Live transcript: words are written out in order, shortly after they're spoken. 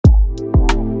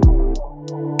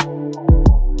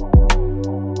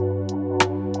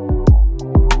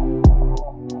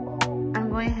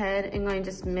and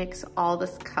just mix all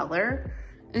this color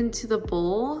into the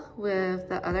bowl with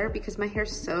the other because my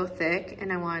hair's so thick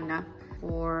and I want enough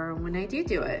for when I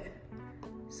do it.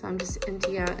 So I'm just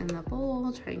emptying out in the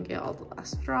bowl, trying to get all the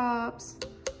last drops.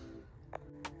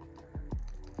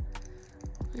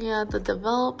 Yeah, the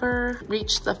developer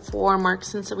reached the 4 mark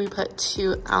since we put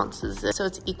 2 ounces in, so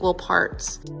it's equal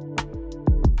parts.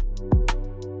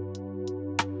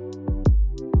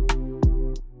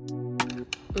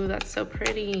 Ooh, that's so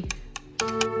pretty.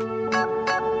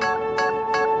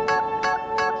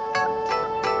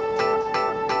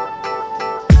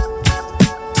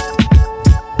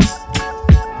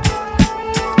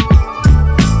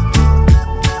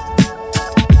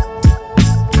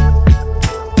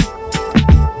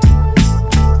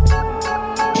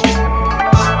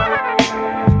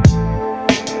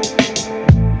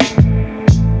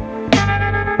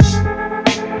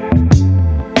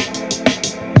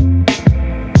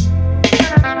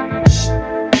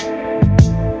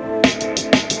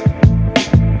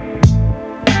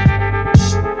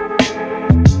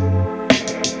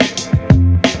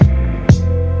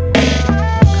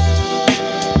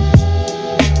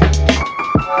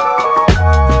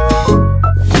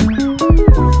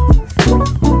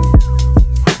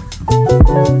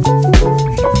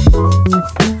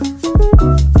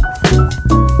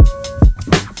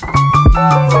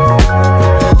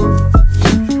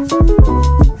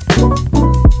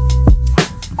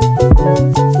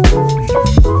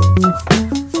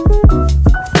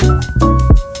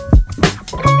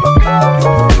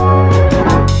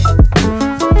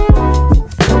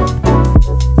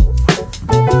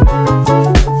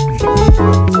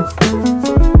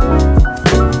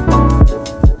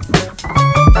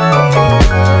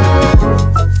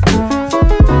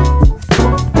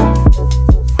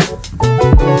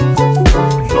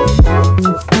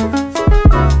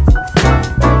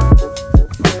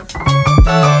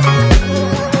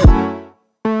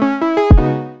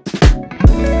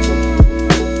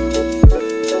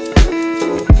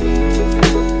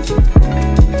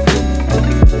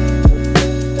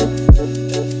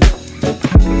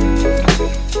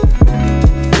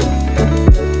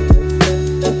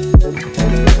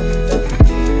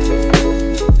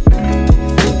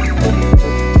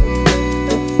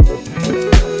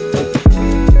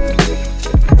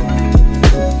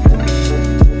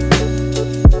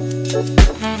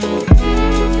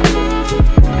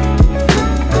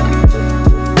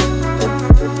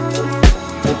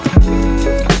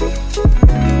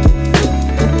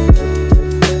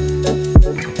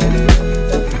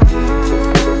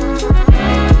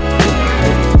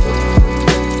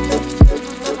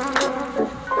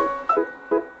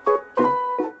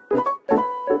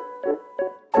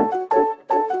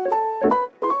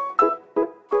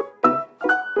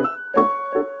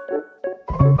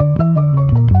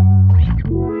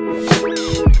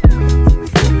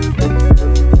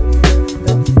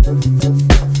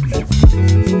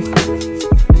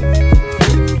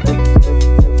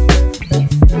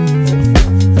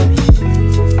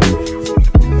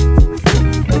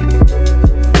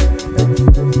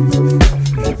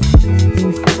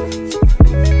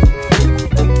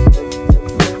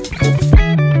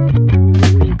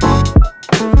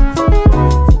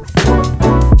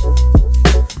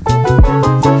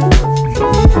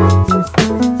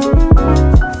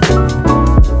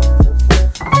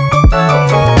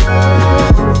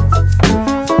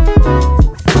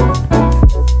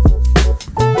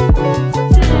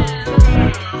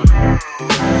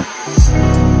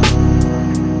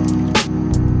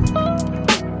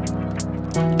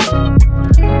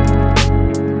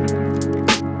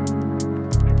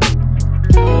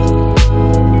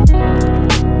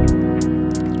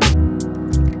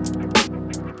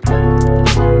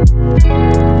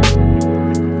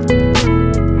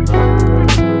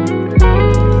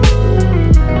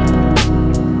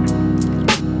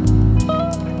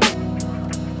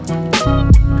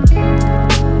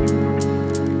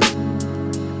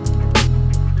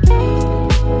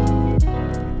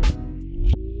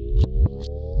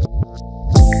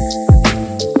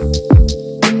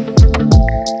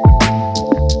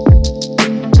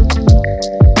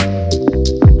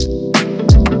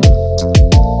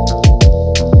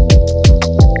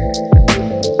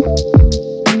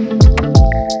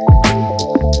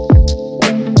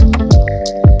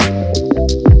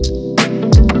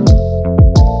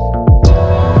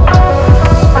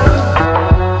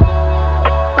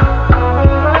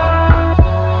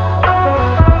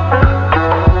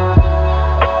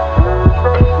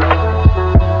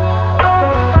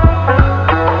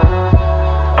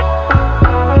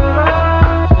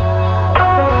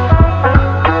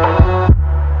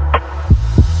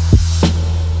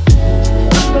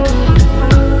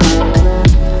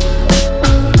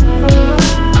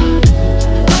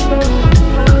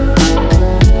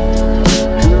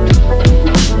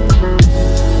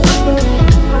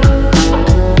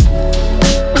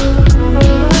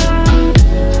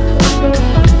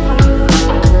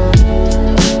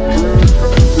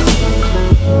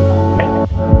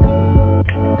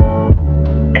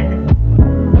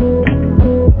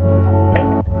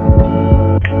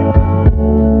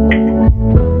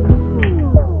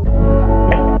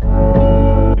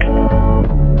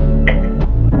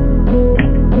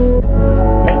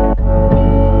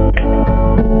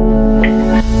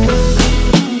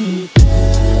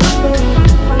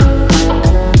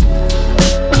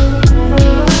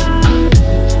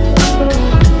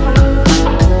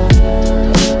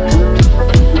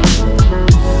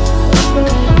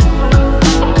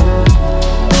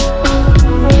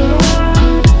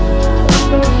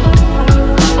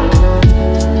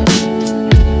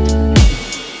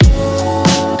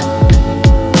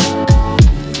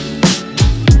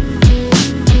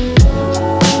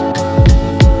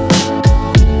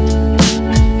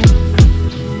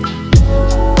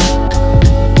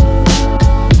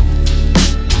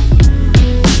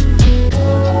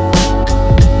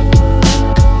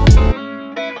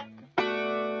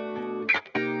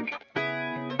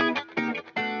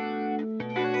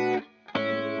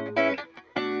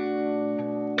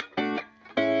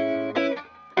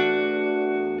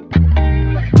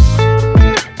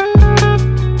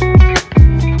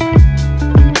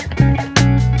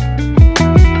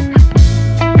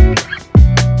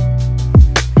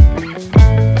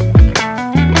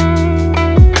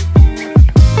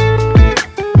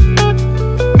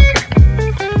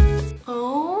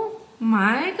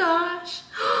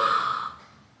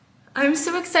 I'm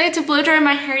so excited to blow dry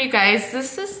my hair, you guys.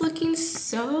 This is looking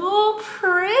so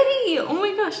pretty. Oh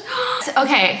my gosh.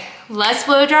 Okay, let's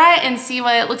blow dry and see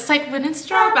what it looks like when it's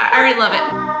dry, but I already love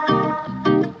it.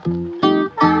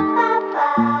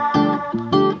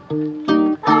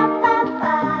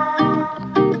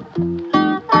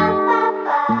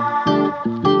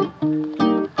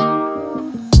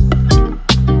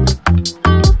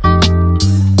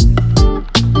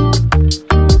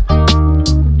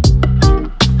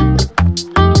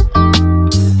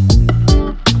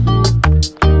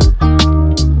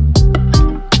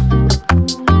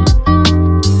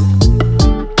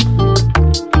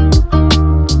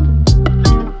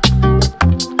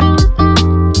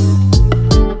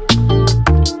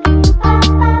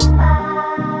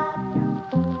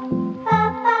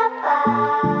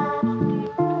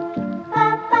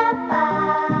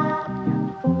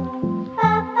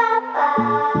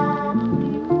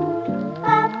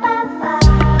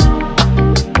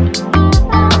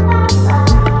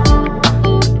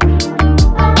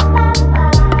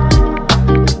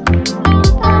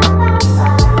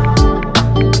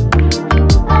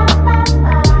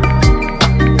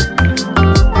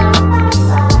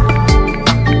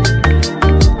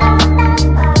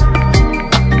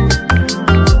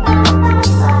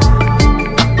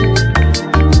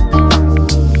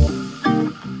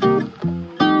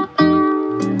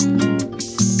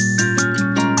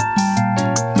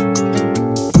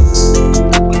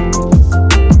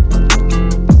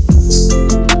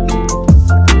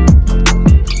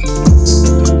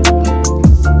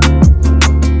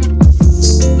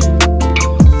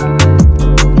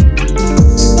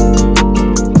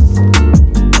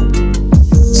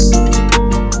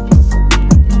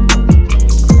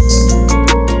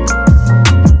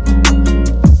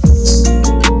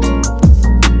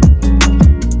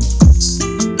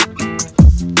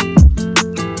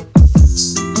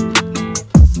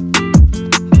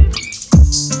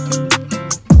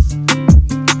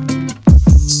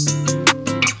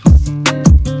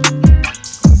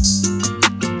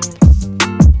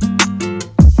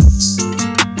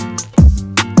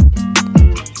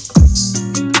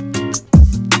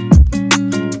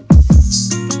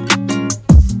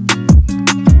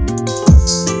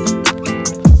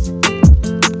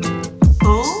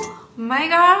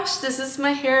 This is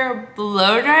my hair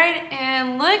blow dried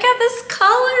and look at this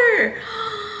color.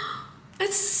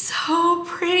 It's so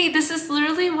pretty. This is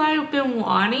literally what I've been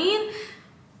wanting.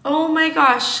 Oh my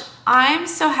gosh, I'm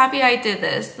so happy I did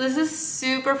this. This is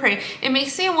super pretty. It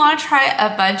makes me want to try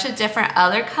a bunch of different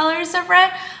other colors of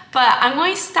red, but I'm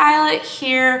going to style it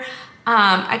here.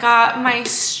 I got my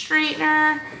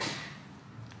straightener,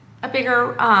 a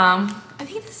bigger, I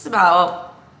think this is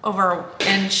about over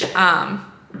an inch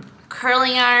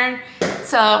curling iron.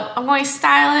 So I'm going to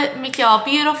style it, make it all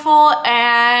beautiful,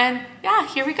 and yeah,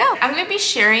 here we go. I'm going to be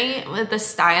sharing with the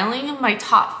styling my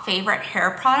top favorite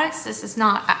hair products. This is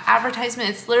not an advertisement,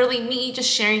 it's literally me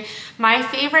just sharing my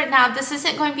favorite. Now, this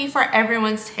isn't going to be for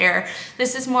everyone's hair.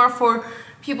 This is more for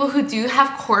people who do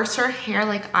have coarser hair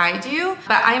like I do,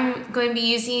 but I'm going to be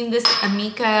using this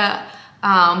Amika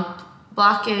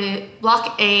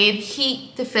Blockade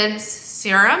Heat Defense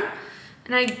Serum.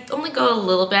 And I only go a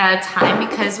little bit at a time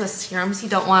because with serums, you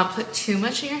don't want to put too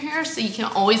much in your hair, so you can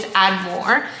always add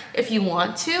more if you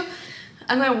want to.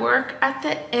 I'm going to work at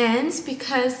the ends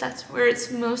because that's where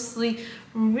it's mostly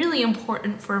really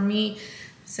important for me.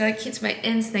 So it keeps my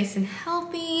ends nice and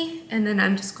healthy, and then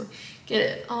I'm just going to get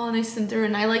it all nice and through.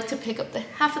 And I like to pick up the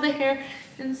half of the hair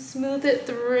and smooth it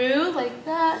through like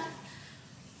that.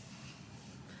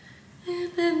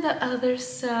 And then the other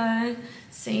side,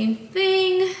 same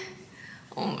thing.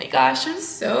 Oh my gosh, I'm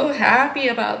so happy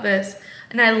about this.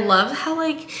 And I love how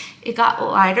like it got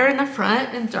lighter in the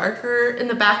front and darker in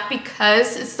the back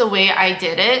because it's the way I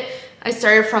did it. I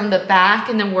started from the back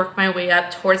and then worked my way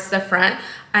up towards the front.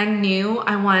 I knew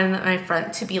I wanted my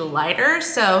front to be lighter,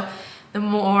 so the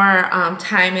more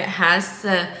time it has,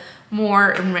 the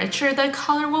more richer the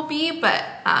color will be. But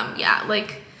yeah,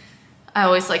 like I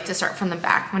always like to start from the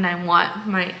back when I want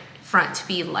my front to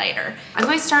be lighter. I'm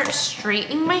going to start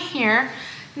straightening my hair.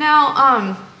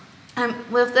 Now,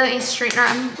 with the straightener,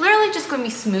 I'm literally just going to be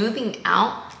smoothing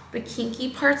out the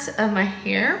kinky parts of my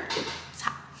hair.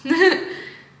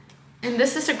 And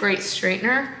this is a great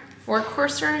straightener for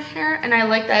coarser hair, and I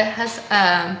like that it has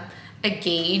a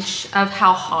gauge of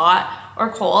how hot or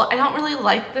cold. I don't really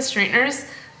like the straighteners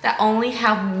that only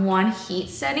have one heat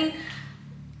setting.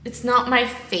 It's not my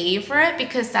favorite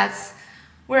because that's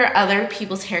where other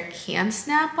people's hair can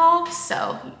snap off,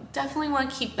 so definitely want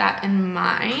to keep that in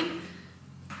mind.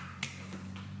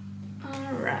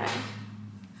 All right.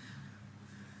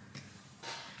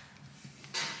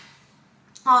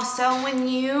 Also, when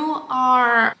you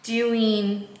are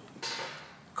doing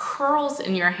curls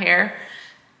in your hair,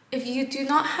 if you do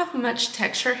not have much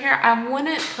texture hair, I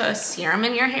wouldn't put a serum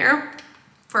in your hair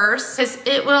first because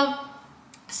it will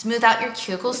smooth out your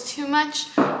cuticles too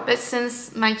much. But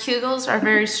since my cuticles are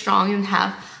very strong and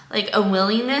have like a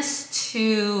willingness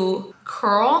to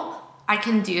curl, I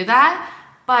can do that.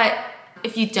 But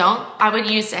if you don't, I would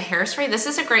use a hairspray. This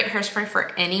is a great hairspray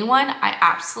for anyone. I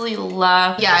absolutely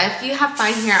love, yeah, if you have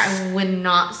fine hair, I would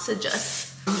not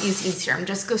suggest using serum.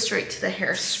 Just go straight to the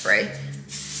hairspray.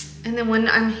 And then when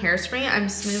I'm hairspraying, I'm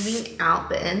smoothing out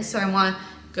the ends. So I want to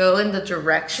go in the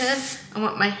direction I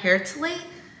want my hair to lay.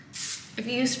 If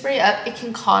you spray up, it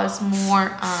can cause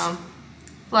more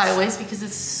flyaways because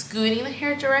it's scooting the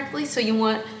hair directly. So you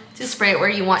want to spray it where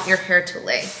you want your hair to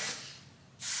lay.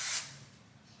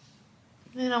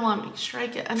 Then I want to make sure I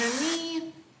get underneath.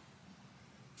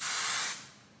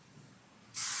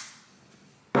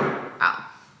 Ow.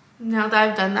 Now that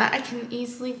I've done that, I can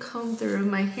easily comb through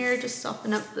my hair, just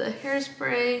soften up the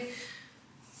hairspray.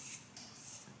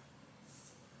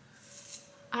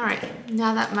 All right,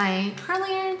 now that my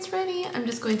curling iron's ready, I'm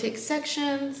just going to take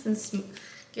sections and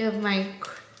give my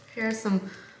hair some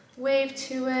wave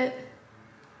to it.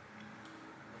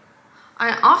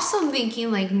 I'm also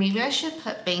thinking like maybe I should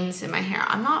put bangs in my hair.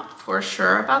 I'm not for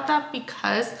sure about that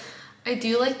because I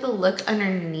do like the look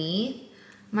underneath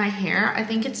my hair. I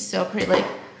think it's so pretty. Like,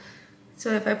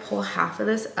 so if I pull half of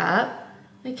this up,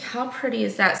 like how pretty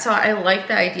is that? So I like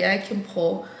the idea I can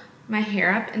pull my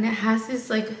hair up and it has this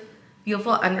like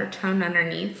beautiful undertone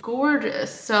underneath.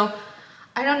 Gorgeous. So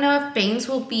I don't know if bangs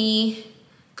will be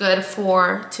good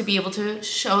to be able to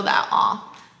show that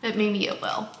off, but maybe it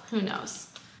will. Who knows?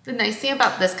 The nice thing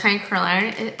about this kind of curl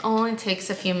iron, it only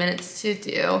takes a few minutes to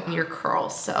do your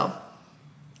curls, so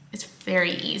it's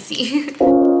very easy.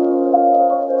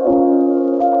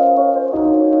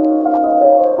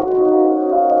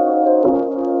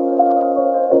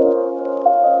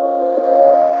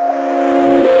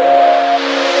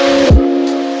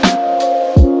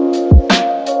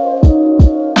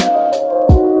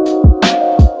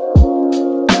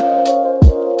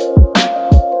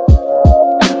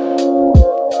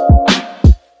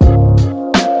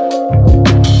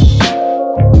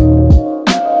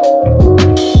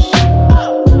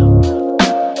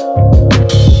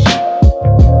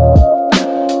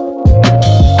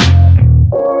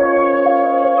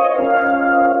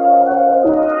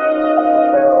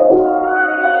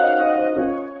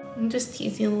 Just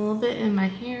teasing a little bit in my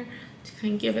hair to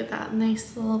kind of give it that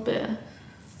nice little bit of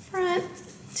front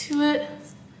to it.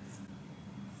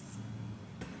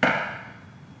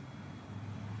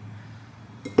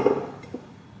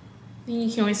 Then you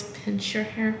can always pinch your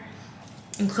hair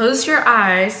and close your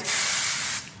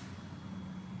eyes.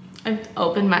 I've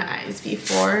opened my eyes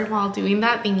before while doing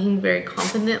that, thinking very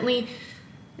confidently,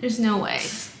 there's no way.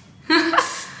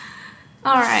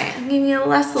 All right, I'm giving you a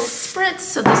last little spritz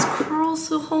so this curls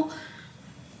the whole.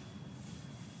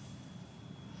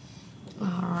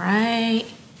 All right,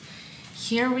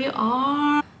 here we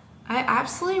are. I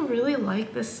absolutely really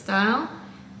like this style.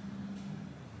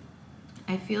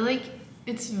 I feel like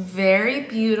it's very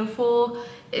beautiful.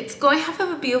 It's going to have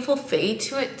a beautiful fade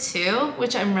to it too,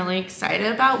 which I'm really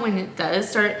excited about when it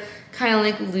does start kind of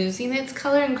like losing its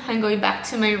color and kind of going back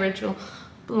to my original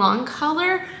blonde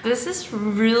color. This is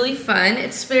really fun.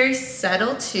 It's very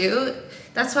subtle too.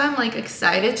 That's why I'm like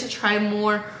excited to try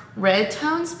more red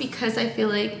tones because I feel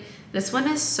like this one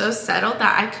is so subtle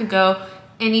that I could go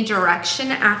any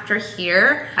direction after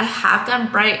here. I have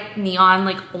done bright neon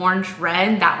like orange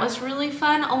red. That was really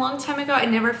fun a long time ago. I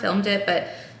never filmed it, but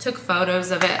took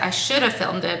photos of it. I should have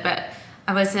filmed it, but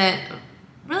I wasn't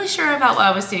really sure about what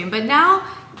I was doing. But now,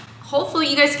 hopefully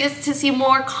you guys get to see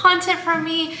more content from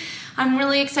me. I'm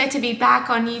really excited to be back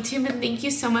on YouTube, and thank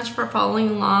you so much for following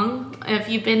along. If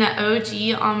you've been an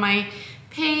OG on my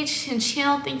page and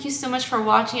channel, thank you so much for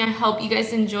watching. I hope you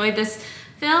guys enjoyed this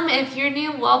film. If you're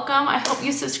new, welcome. I hope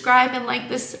you subscribe and like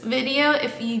this video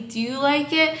if you do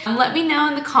like it. Let me know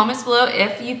in the comments below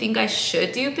if you think I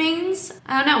should do things.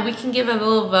 I don't know, we can give a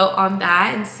little vote on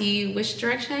that and see which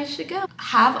direction I should go.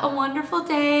 Have a wonderful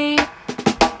day.